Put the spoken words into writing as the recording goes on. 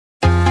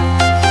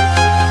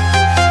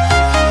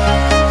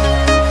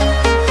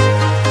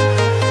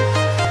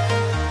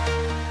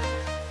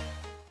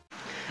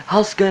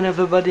How's going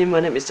everybody,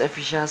 my name is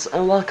Efishas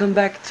and welcome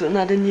back to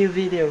another new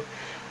video.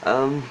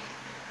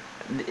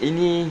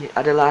 Ini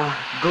adalah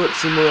Goat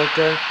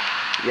Simulator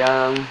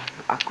yang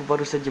aku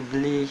baru saja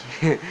beli.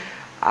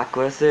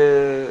 Aku rasa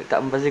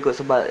tak membazir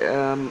kot sebab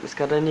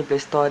sekarang ni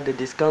Play Store ada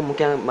diskaun.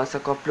 Mungkin masa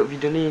aku upload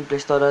video ni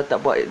Play Store dah tak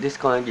buat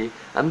diskaun lagi.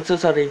 I'm so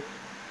sorry,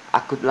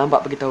 aku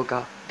lambat beritahu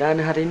kau. Dan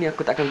hari ni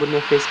aku tak akan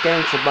guna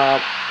facecam sebab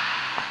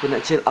aku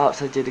nak chill out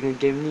saja dengan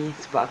game ni.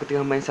 Sebab aku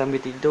tengah main sambil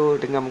tidur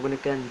dengan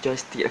menggunakan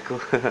joystick aku.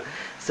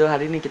 So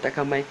hari ni kita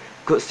akan main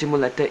Goat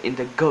Simulator in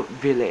the Goat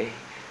Village.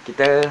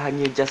 Kita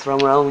hanya just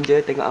round-round je,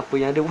 tengok apa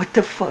yang ada. What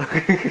the fuck?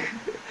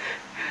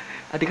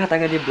 Adakah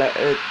tangan dia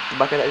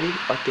terbakar tadi?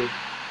 Okay,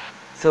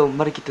 so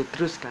mari kita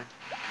teruskan.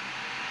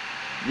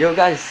 Yo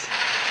guys,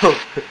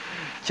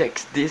 check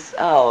this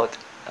out.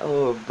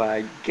 Oh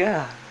my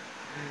god.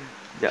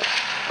 Sekejap.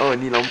 Oh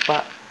ni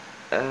lompat.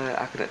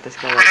 Aku nak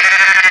test kawan.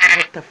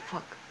 What the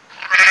fuck?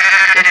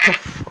 What the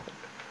fuck?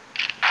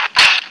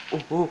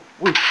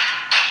 Wait.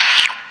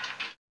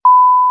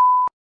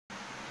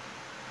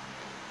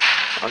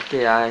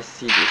 Okay, I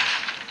see this.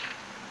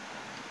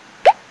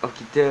 Oh,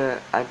 kita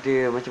ada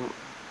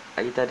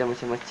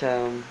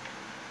macam-macam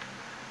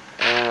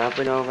apa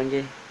nama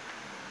panggil?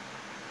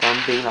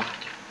 Kambing lah.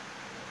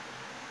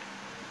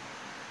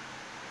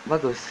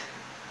 Bagus.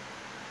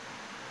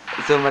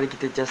 So mari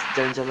kita just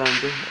jalan-jalan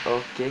je.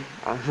 Okay,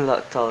 I'm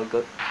not tall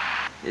goat.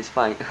 It's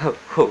fine.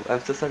 Oh, I'm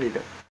so sorry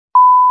though.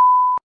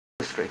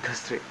 Go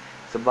straight.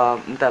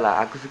 Sebab entahlah,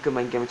 aku suka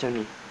main game macam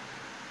ni.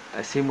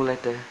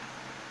 Simulator.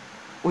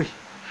 Ui.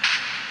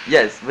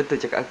 Yes,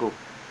 betul cakap aku.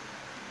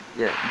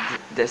 Yeah,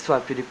 that's why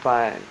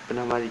PewDiePie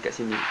pernah mari kat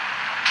sini.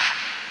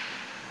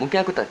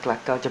 Mungkin aku tak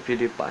kelakar macam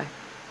PewDiePie,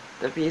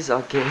 tapi it's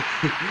okay.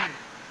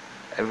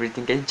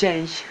 Everything can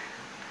change.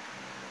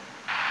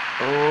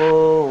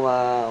 Oh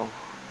wow.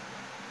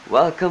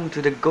 Welcome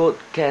to the Goat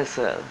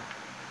Castle.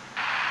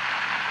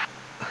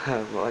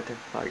 What the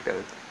fuck that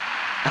was?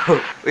 Oh,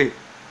 wait.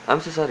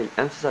 I'm so sorry.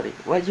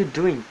 What are you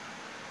doing?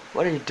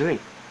 What are you doing?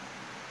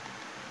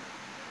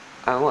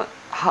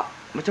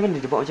 Macam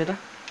mana dia buat macam tu?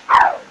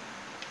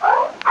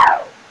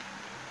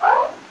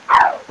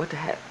 What the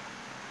heck?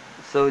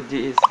 So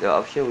this is the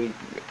option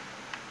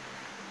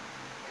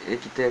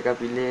kita akan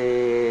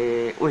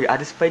pilih. Ui,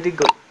 ada spider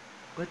goat.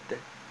 What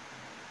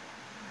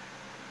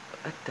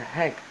the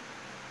heck?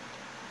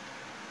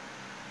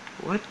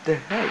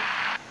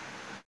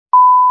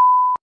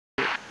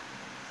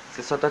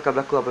 Sesuatu akan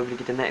berlaku apabila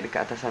kita naik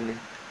dekat atas sana.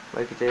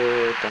 Mari kita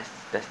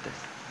test.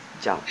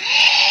 Jump.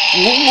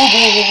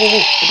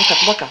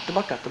 Terbakar.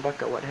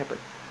 What happened?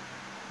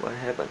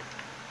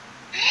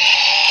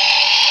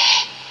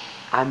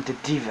 I'm the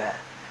diva.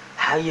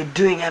 How you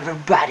doing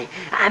everybody?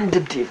 I'm the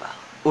diva.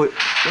 What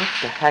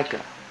the heck?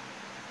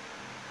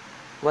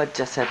 What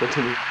just happened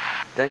to me?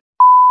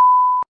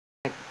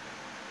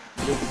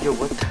 Yo,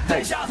 what the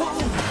heck?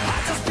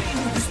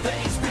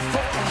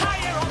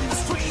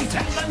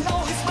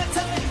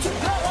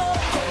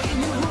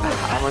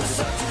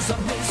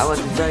 I want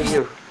to join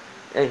you.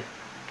 Hey,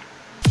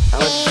 I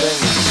want to join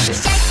you.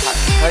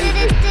 How you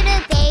doing?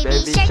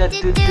 Baby shark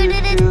do do do,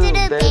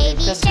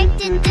 baby shark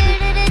do do do,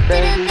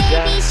 baby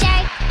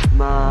shark,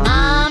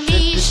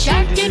 mommy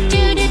shark do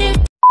do do do.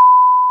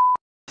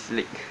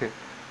 Slick.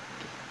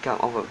 Come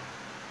over.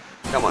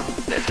 Come on,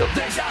 let's go.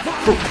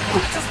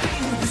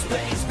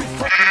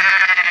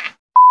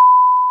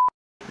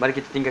 Mari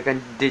kita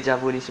tinggalkan deja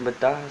vu ni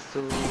sebentar.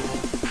 So,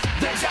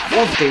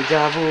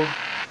 deja vu.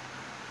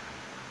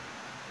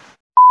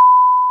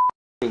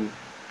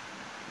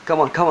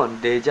 Come on,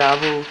 deja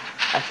vu.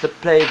 I've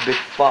played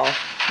before.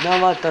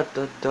 No, what the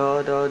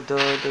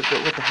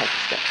heck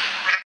is that?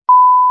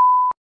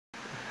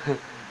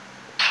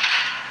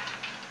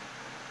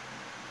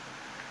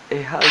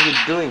 Hey, how you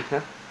doing,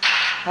 huh?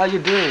 How you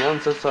doing? I'm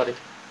so sorry.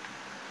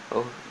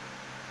 Oh,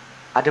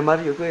 ada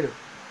Mario ke tu?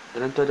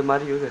 Dalam tu ada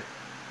Mario ke?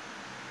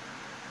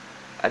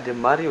 Ada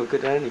Mario ke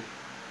dalam ni?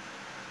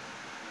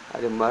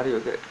 Ada Mario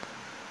ke?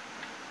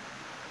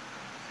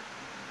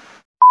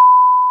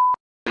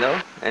 Hello?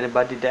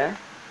 Anybody there?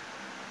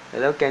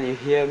 Hello, can you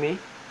hear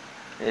me?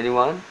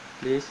 Anyone?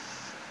 Please,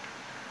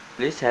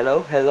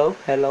 hello?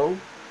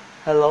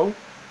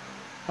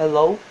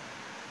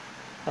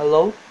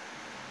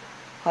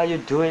 How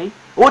you doing?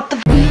 What the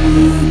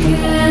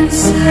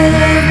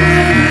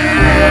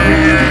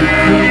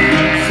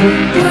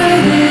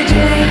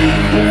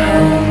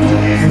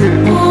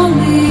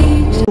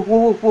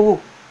Whoa.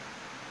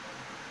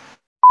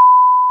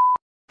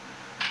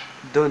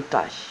 Don't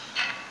touch.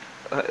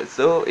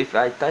 So if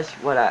I touch,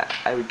 what I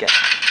will get?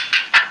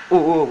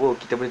 Oh,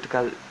 kita boleh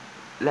tukar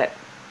lap.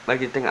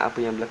 Bagi kita tengok apa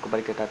yang berlaku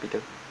pada kereta api tu.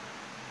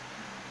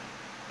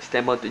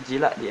 Stand by untuk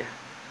jilat dia.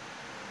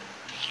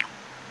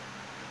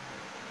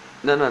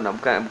 No,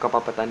 bukan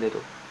apa-apa tanda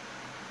tu.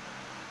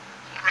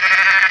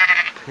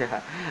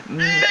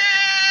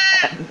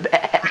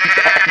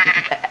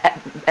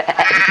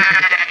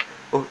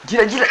 Oh,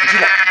 jilat.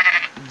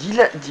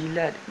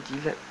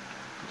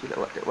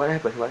 What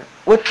happened?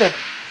 What the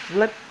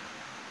flip?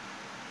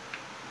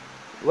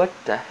 What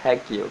the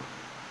heck, yo?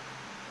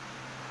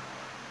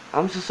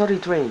 I'm so sorry,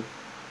 Train.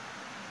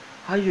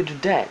 How you do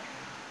that?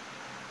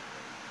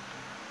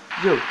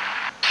 Yo.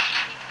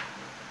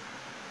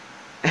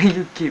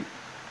 You keep.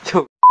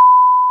 Yo.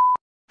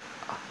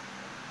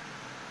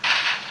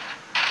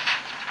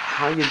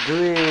 How you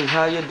doing?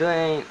 How you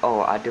doing?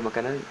 Oh, ada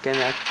makanan. Can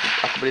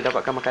aku boleh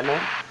dapatkan makanan?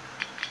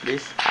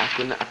 Please,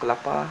 aku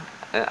lapar.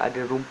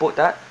 Ada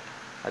rumput tak?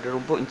 Ada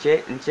rumput,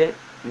 encik, encik,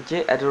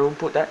 encik, ada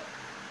rumput tak?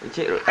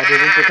 Encik, ada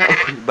rumput tak?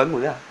 Oh,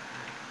 bangunlah.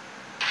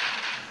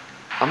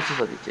 I'm so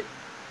sorry, encik.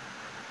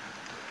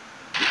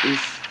 It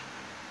is,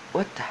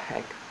 what the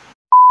heck?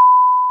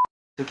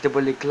 So kita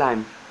boleh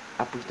climb.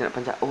 Apa kita nak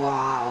panjat?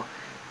 Wow,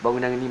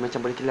 bangunan ni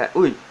macam boleh kilat.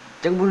 Ui,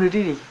 jangan bunuh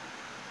diri.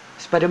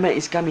 Spider-Man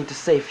is coming to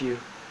save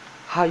you.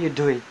 How you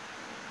doing?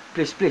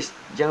 Please, please,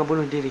 jangan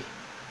bunuh diri.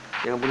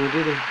 Jangan bunuh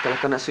diri. Kalau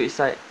kau nak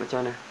suicide,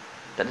 macam mana?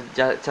 Tak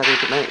ada cara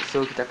untuk naik.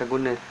 So kita akan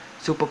guna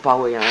super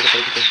power yang ada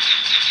pada kita.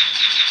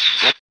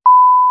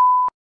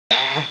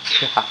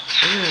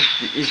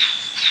 It is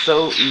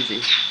so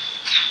easy.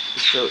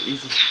 It's so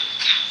easy.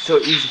 So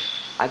easy.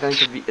 I'm going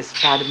to be a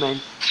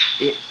Spider-Man,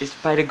 a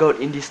Spider-God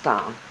in this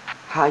town.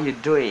 How you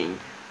doing?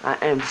 I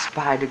am the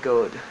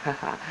Spider-God.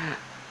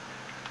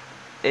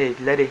 Hey,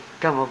 lady,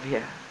 come over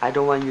here. I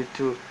don't want you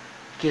to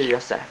kill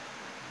yourself.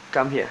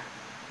 Come here.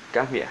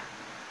 Come here.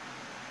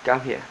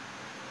 Come here.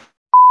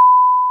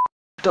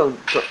 Don't.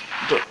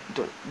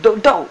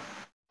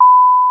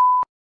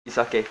 It's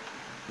okay.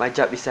 My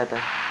job is settled.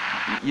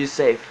 You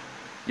safe.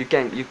 You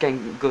can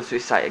go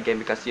suicide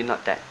again because you're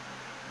not dead.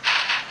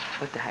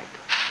 What the heck?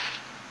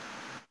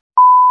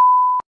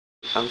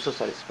 I'm so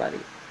sorry,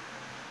 Spidey.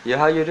 Yeah,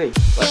 how you doing?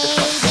 What the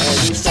fuck?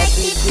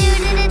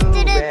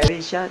 Baby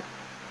shot.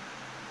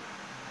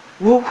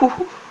 Whoa,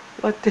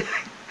 what the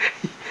heck?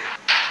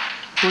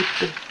 What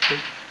the heck?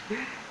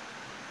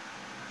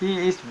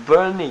 He is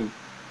burning.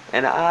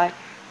 And I,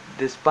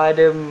 the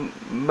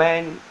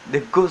Spider-Man,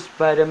 the Ghost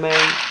Spider-Man,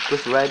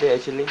 Ghost Rider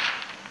actually,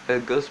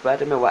 Ghost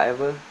Spider-Man,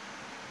 whatever.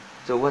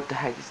 So what the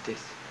heck is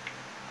this?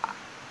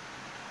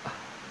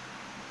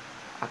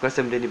 Aku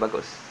rasa benda ni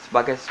bagus.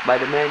 Sebagai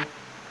Spider-Man,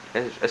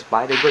 a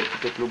Spider-God,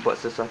 kita perlu buat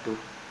sesuatu.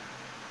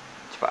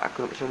 Cepat,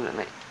 aku nak macam mana nak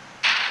naik.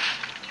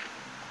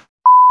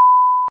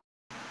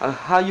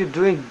 How you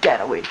doing?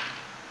 Get away.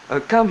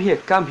 Come here,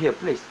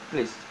 please,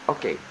 please.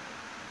 Okay.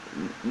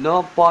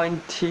 No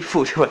pointy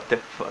food. What the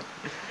fuck?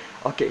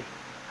 Okay.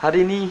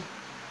 Hari ni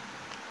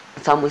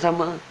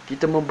sama-sama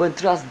kita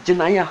membenteras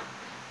jenayah.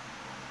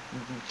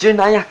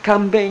 Jenayah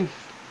kambing.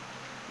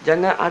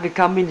 Jangan ada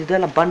kambing di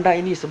dalam bandar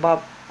ini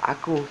sebab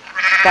aku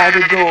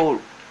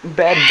Spider-God.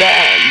 Bam.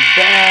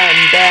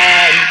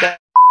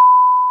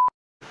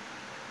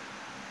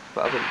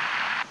 Sebab apa ni?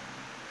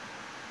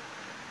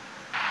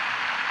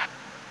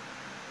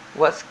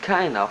 What's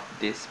kind of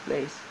this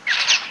place?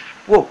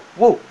 Whoa.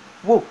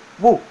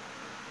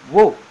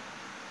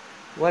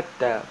 What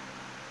the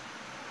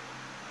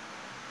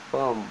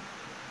bomb?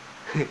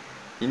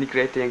 Ini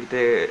kereta yang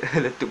kita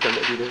letupkan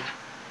kat situ.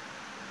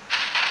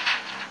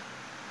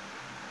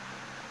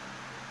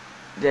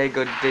 There you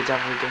go, deja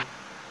vu tu.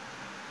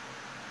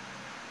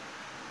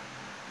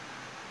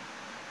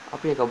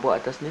 Apa yang kau buat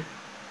atas ni?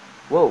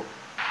 Wow,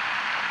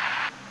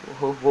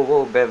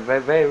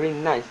 very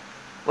nice.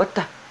 What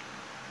the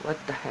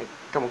heck?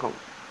 Come on.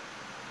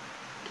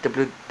 Kita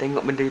perlu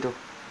tengok benda itu.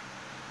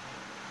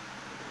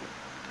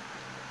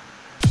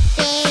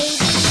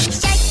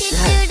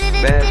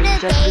 Baby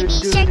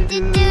shark,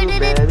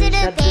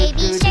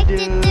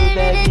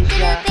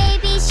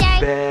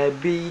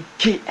 baby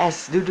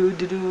kiss,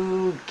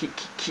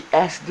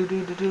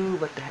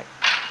 what the heck?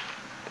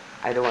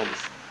 I don't want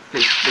this.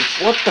 Please,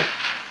 what the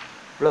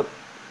flop?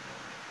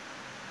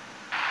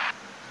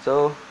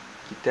 So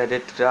kita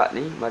ada truck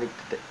ni, mari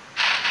kita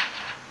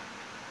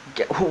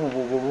get.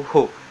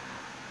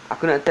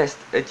 Aku nak test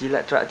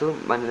jilat truck tu,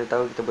 mana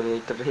tahu kita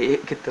boleh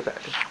terik ke truck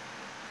tu.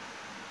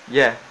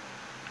 Yeah,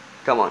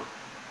 come on,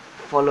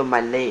 follow my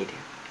lead.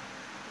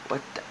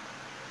 What the?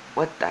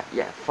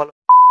 Yeah, follow.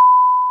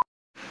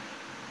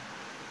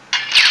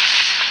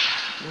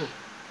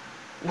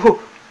 Whoa,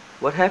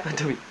 what happened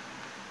to me?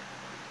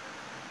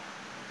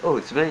 Oh,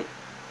 sebenarnya,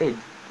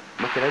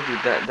 makin lagi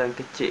dan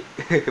kecil.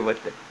 What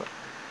the fuck?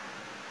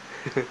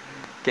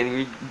 Can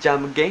we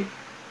jump again?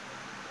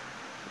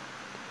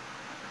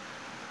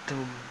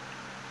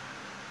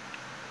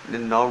 The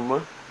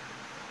normal.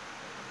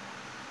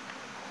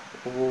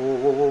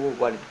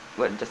 Whoa,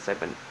 what just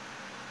happened?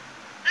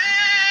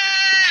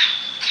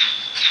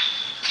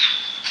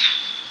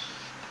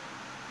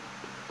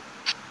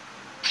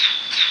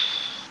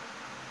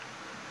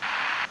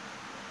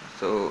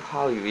 So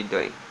how are we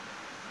doing?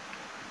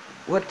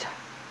 What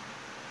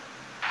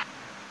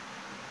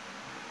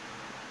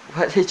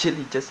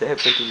actually just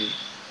happened to me?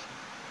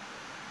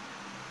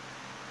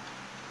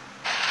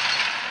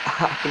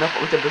 Aku nampak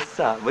macam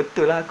besar.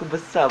 Betul lah, aku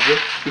besar bro.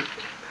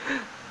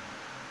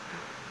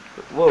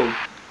 Wow,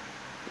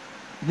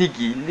 ni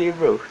gila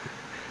bro.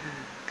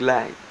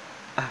 Glide.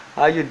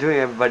 How you doing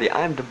everybody?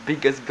 I'm the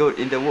biggest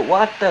goat in the world.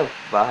 What the?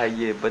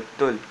 Bahaya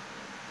betul.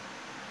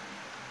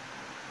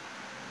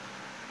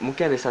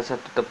 mungkin ada satu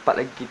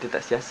tempat lagi kita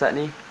tak siasat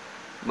ni.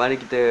 Mari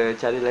kita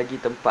cari lagi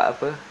tempat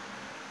apa.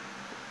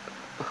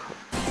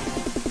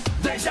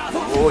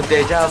 Oh,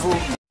 deja vu.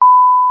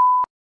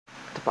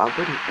 Tempat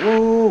apa ni?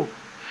 Oh,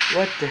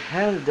 what the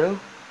hell though?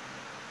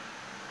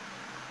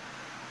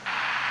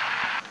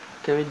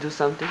 Can we do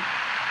something?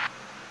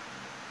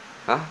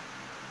 Huh?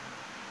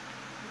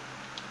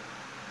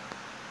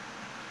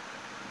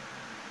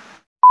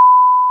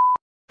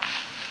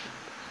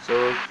 So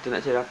kita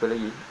nak cari apa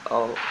lagi?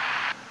 Oh,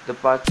 the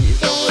party is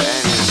over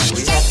and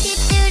we have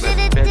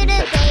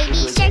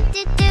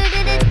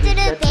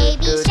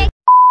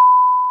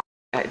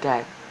like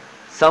that.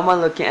 Someone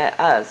looking at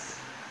us.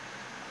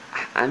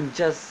 I'm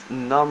just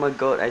normal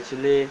goat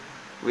actually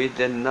with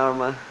the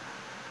normal.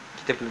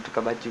 Kita perlu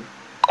tukar baju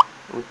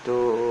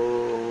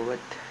untuk what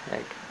the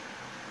heck?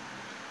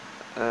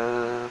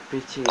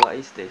 Preaching. What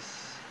is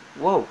this?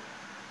 Whoa!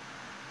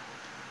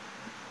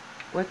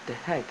 What the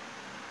heck?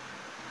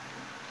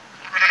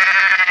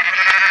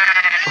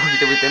 Oh,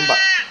 kita boleh tembak.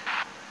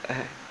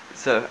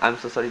 Sir, I'm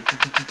so sorry.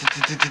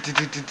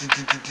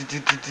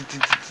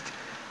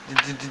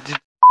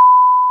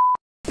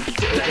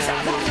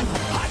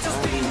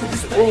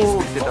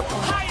 Oh, kita dapat.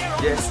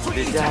 Yes,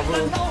 deja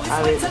vu. I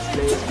read this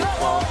place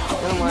before.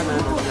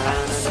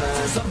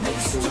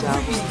 Deja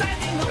vu.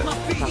 Sambil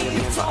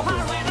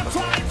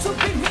menembak tu.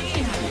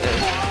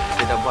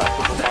 Kita buat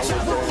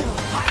superpower je.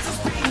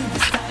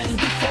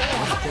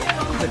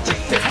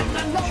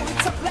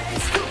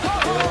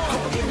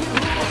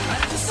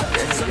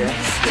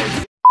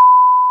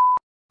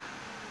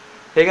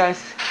 Hey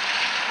guys,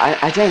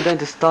 I just going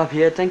to stop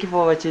here. Thank you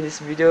for watching this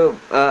video.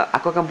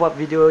 Aku akan buat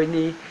video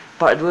ini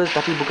part 2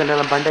 tapi bukan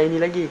dalam bandar ini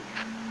lagi.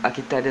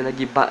 Kita ada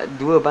lagi 2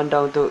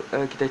 bandar untuk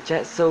kita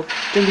chat. So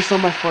thank you so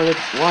much for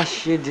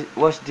watch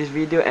this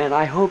video and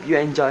I hope you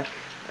enjoy.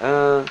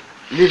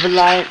 Leave a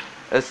like,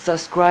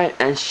 subscribe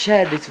and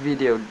share this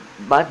video.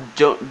 But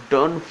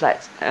don't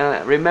flex.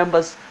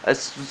 Remember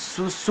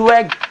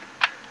swag.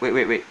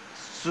 Wait.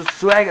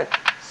 Swagger.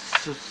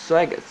 Oh!